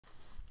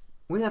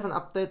we have an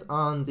update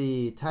on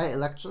the Thai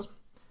elections,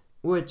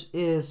 which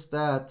is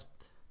that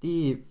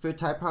the Pheu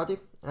Thai Party,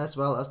 as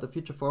well as the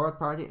Future Forward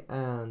Party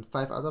and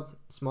 5 other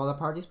smaller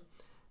parties,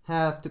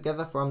 have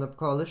together formed a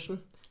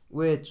coalition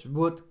which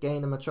would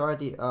gain a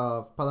majority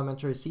of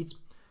parliamentary seats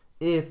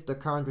if the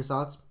current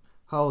results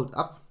hold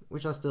up,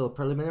 which are still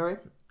preliminary,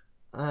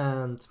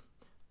 and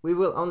we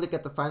will only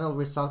get the final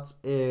results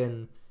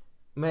in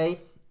May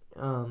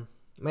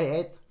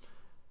 8th.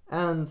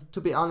 And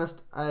to be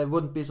honest, I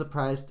wouldn't be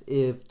surprised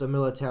if the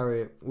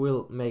military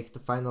will make the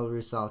final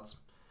results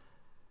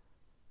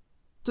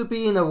to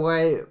be in a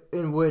way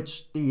in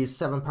which these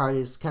 7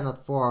 parties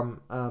cannot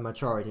form a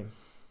majority.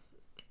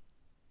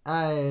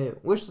 I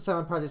wish the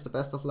 7 parties the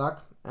best of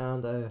luck,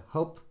 and I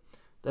hope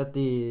that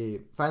the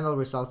final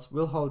results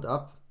will hold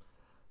up.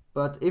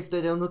 But if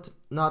they do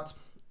not,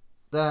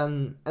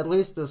 then at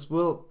least this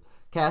will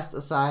cast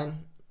a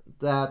sign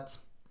that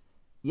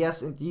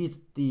yes, indeed,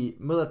 the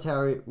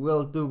military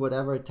will do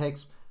whatever it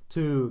takes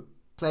to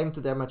claim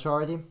to their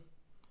majority,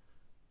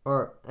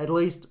 or at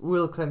least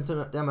will claim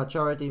to their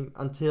majority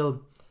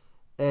until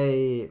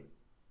a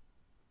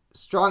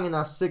strong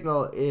enough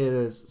signal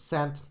is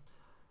sent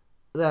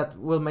that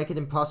will make it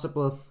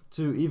impossible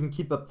to even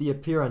keep up the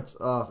appearance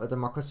of a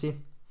democracy.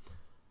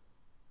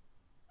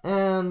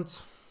 And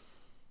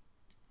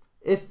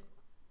if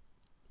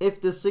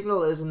the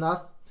signal is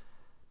enough,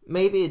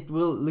 maybe it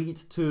will lead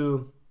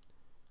to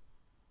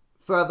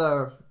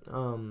further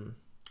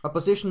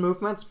opposition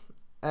movements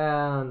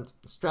and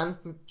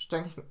strengthen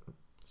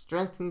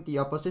the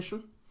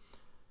opposition.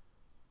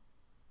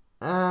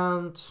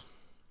 And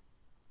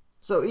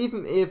so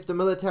even if the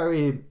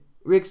military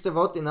rigs the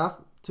vote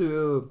enough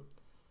to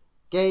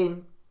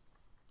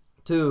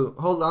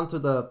hold on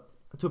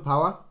to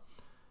power,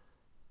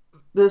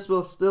 this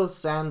will still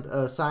send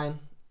a sign,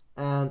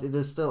 and it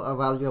is still a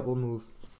valuable move.